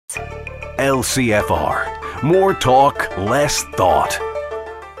LCFR. More talk, less thought.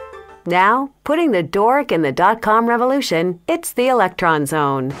 Now, putting the dork in the .com revolution, it's the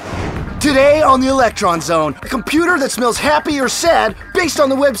ElectronZone. Today on the ElectronZone, a computer that smells happy or sad based on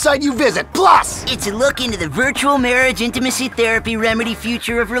the website you visit. Plus, it's a look into the virtual marriage intimacy therapy remedy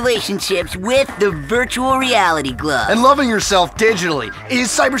future of relationships with the virtual reality glove. And loving yourself digitally. Is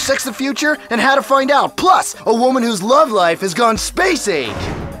cybersex the future? And how to find out. Plus, a woman whose love life has gone space age.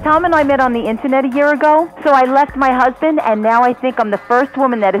 Tom and I met on the internet a year ago, so I left my husband, and now I think I'm the first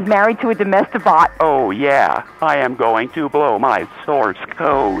woman that is married to a domestic bot. Oh yeah, I am going to blow my source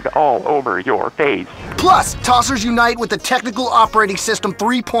code all over your face. Plus, tossers unite with the Technical Operating System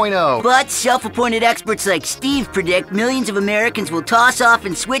 3.0. But self-appointed experts like Steve predict millions of Americans will toss off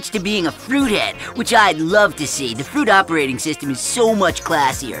and switch to being a fruithead, which I'd love to see. The fruit operating system is so much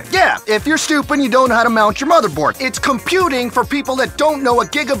classier. Yeah, if you're stupid and you don't know how to mount your motherboard. It's computing for people that don't know a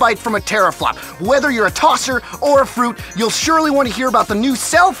gigabyte from a teraflop. Whether you're a tosser or a fruit, you'll surely want to hear about the new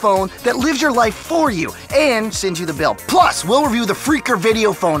cell phone that lives your life for you and sends you the bill. Plus, we'll review the Freaker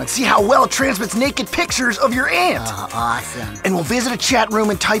video phone and see how well it transmits naked pictures of your aunt. Oh, awesome. And we'll visit a chat room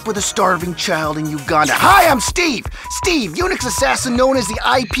and type with a starving child in Uganda. Hi, I'm Steve. Steve, Unix assassin known as the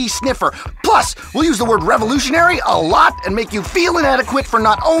IP sniffer. Plus, we'll use the word revolutionary a lot and make you feel inadequate for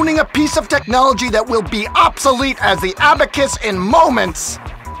not owning a piece of technology that will be obsolete as the abacus in moments.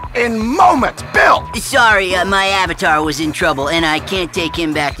 Bill! Sorry, my avatar was in trouble, and I can't take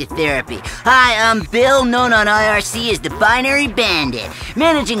him back to therapy. Hi, I'm Bill, known on IRC as the Binary Bandit.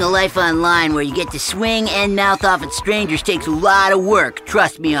 Managing a life online where you get to swing and mouth off at strangers takes a lot of work.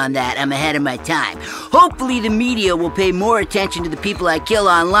 Trust me on that, I'm ahead of my time. Hopefully the media will pay more attention to the people I kill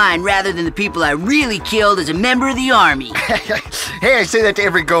online rather than the people I really killed as a member of the army. Hey, I say that to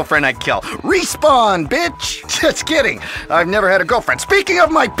every girlfriend I kill. Respawn, bitch! Just kidding. I've never had a girlfriend. Speaking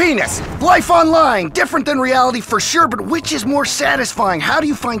of my penis, life online, different than reality for sure, but which is more satisfying? How do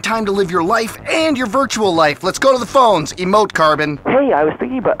you find time to live your life and your virtual life? Let's go to the phones. Emote Carbon. Hey, I was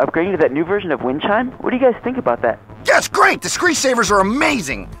thinking about upgrading to that new version of Windchime. What do you guys think about that? Yes, great! The screensavers are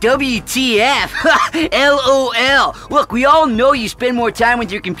amazing! WTF? LOL. Look, we all know you spend more time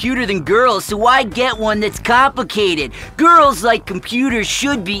with your computer than girls, so why get one that's complicated? Girls like computers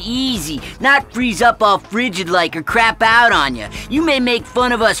should be easy, not freeze up all frigid like or crap out on you. You may make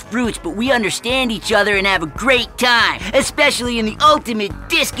fun of us fruits, but we understand each other and have a great time, especially in the ultimate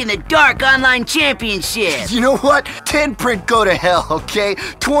disc-in-the-dark online championship. You know what? 10 print go to hell, okay?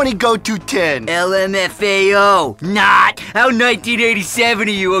 20 go to 10. LMFAO. Not. How 1987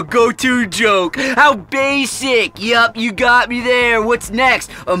 of you, a go-to joke. How basic. Yup, you got me there. What's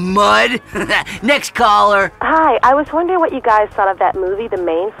next? A mud? Next caller. Hi, I was wondering what you guys thought of that movie, The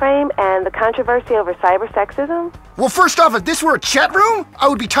Mainframe, and the controversy over cybersexism. Well, first off, if this were a chat room, I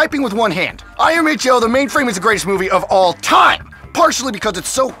would be typing with one hand. IMHO, The Mainframe is the greatest movie of all time. Partially because it's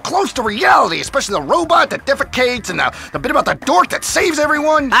so close to reality, especially the robot that defecates and the bit about the dork that saves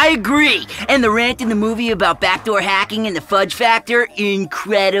everyone. I agree. And the rant in the movie about backdoor hacking and the fudge factor,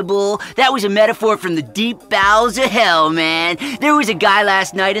 incredible. That was a metaphor from the deep bowels of hell, man. There was a guy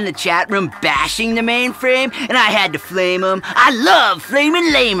last night in the chat room bashing the Mainframe, and I had to flame him. I love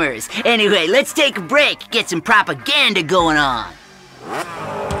flaming lamers. Anyway, let's take a break, get some propaganda going on.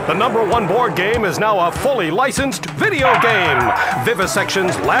 The #1 board game is now a fully licensed video game.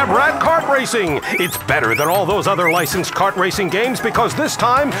 Vivisection's Lab Rat Kart Racing. It's better than all those other licensed kart racing games because this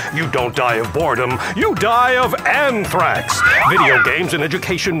time you don't die of boredom, you die of anthrax. Video games and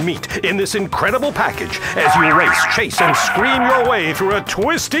education meet in this incredible package as you race, chase, and scream your way through a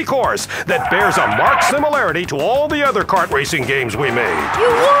twisty course that bears a marked similarity to all the other kart racing games we made. You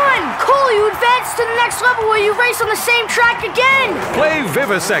won! Cool, you advanced to the next level where you race on the same track again! Play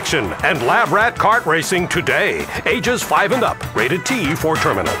Vivisection and Lab Rat Kart Racing today. Ages 5 and up. Rated T for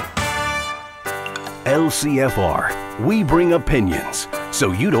terminal. LCFR. We bring opinions,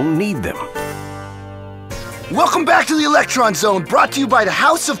 so you don't need them. Welcome back to the ElectronZone, brought to you by the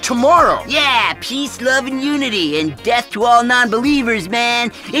House of Tomorrow. Yeah, peace, love, and unity, and death to all non-believers,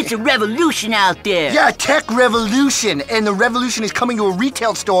 man. It's a revolution out there. Yeah, tech revolution, and the revolution is coming to a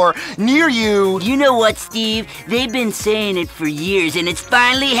retail store near you. You know what, Steve? They've been saying it for years, and it's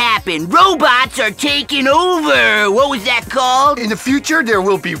finally happened. Robots are taking over. What was that called? In the future, there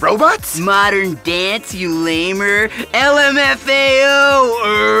will be robots? Modern dance, you lamer. LMFAO,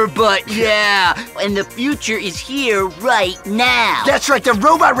 but yeah. And the future is here right now. That's right, the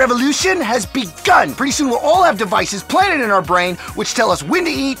robot revolution has begun. Pretty soon we'll all have devices planted in our brain which tell us when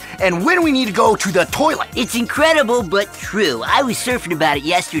to eat and when we need to go to the toilet. It's incredible, but true. I was surfing about it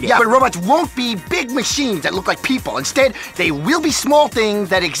yesterday. Yeah, but robots won't be big machines that look like people. Instead, they will be small things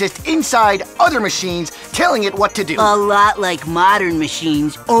that exist inside other machines telling it what to do. A lot like modern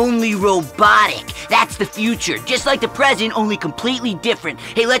machines, only robotic. That's the future. Just like the present, only completely different.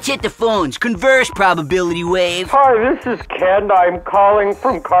 Hey, let's hit the phones. Converse, probability wave. Hi, this is Ken. I'm calling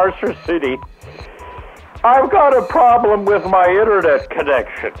from Carcer City. I've got a problem with my internet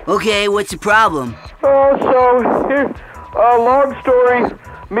connection. Okay, what's the problem? Long story,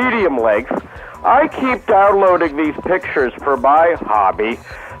 medium length. I keep downloading these pictures for my hobby,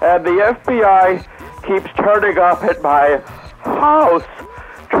 and the FBI keeps turning up at my house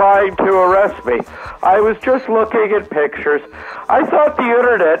trying to arrest me. I was just looking at pictures. I thought the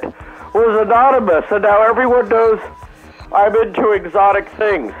internet was anonymous, and now everyone knows I'm into exotic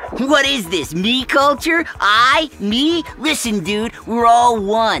things. What is this, me culture? Me? Listen, dude, we're all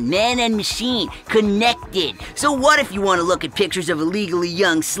one, man and machine, connected. So what if you want to look at pictures of illegally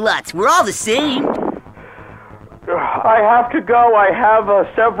young sluts? We're all the same. I have to go. I have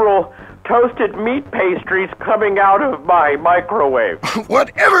several toasted meat pastries coming out of my microwave.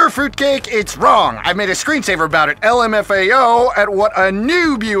 Whatever, fruitcake, it's wrong. I made a screensaver about it. LMFAO at what a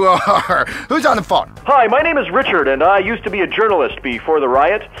noob you are. Who's on the phone? Hi, my name is Richard, and I used to be a journalist before the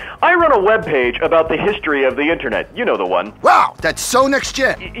riot. I run a webpage about the history of the internet. You know the one. Wow, that's so next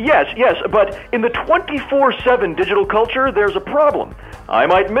gen. Yes, but in the 24/7 digital culture, there's a problem. I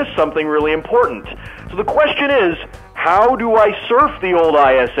might miss something really important. So the question is, how do I surf the old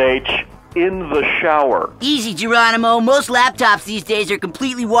ISH in the shower? Easy, Geronimo. Most laptops these days are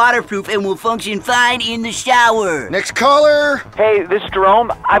completely waterproof and will function fine in the shower. Next caller. Hey, this is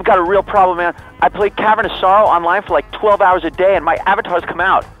Jerome. I've got a real problem, man. I played Cavern of Sorrow online for like 12 hours a day, and my avatars come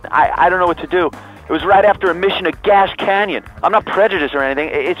out. I don't know what to do. It was right after a mission to Gash Canyon. I'm not prejudiced or anything.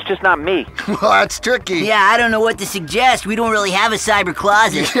 It's just not me. Well, that's tricky. Yeah, I don't know what to suggest. We don't really have a cyber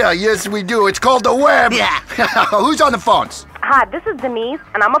closet. Yeah, yes we do. It's called the web. Yeah. Who's on the phones? Hi, this is Denise,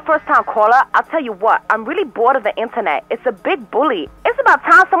 and I'm a first-time caller. I'll tell you what, I'm really bored of the internet. It's a big bully. It's about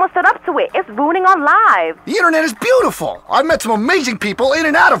time someone stood up to it. It's ruining our lives. The internet is beautiful. I've met some amazing people in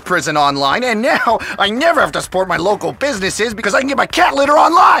and out of prison online, and now I never have to support my local businesses because I can get my cat litter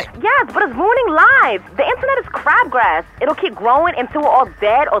online. Yes, but it's ruining lives. The internet is crabgrass. It'll keep growing until we're all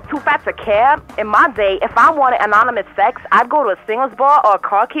dead or too fat to care. In my day, if I wanted anonymous sex, I'd go to a singles bar or a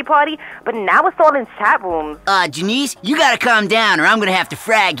car key party, but now it's all in chat rooms. Janice, you gotta calm down or I'm gonna have to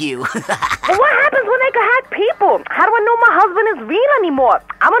frag you. But what happens when they can hack people? How do I know my husband is real anymore?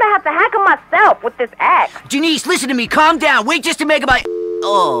 I'm gonna have to hack him myself with this act. Janice, listen to me. Calm down. Wait just to make about...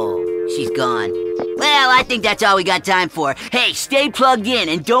 Oh, she's gone. Well, I think that's all we got time for. Hey, stay plugged in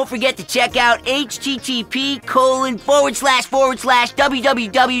and don't forget to check out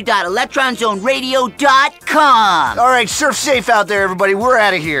http://www.electronzoneradio.com. All right, surf safe out there, everybody. We're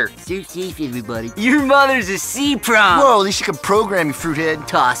out of here. Surf safe, everybody. Your mother's a C-prom. Whoa, at least you can program, you fruithead.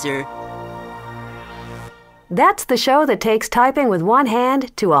 Tosser. That's the show that takes typing with one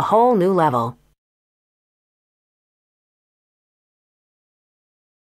hand to a whole new level.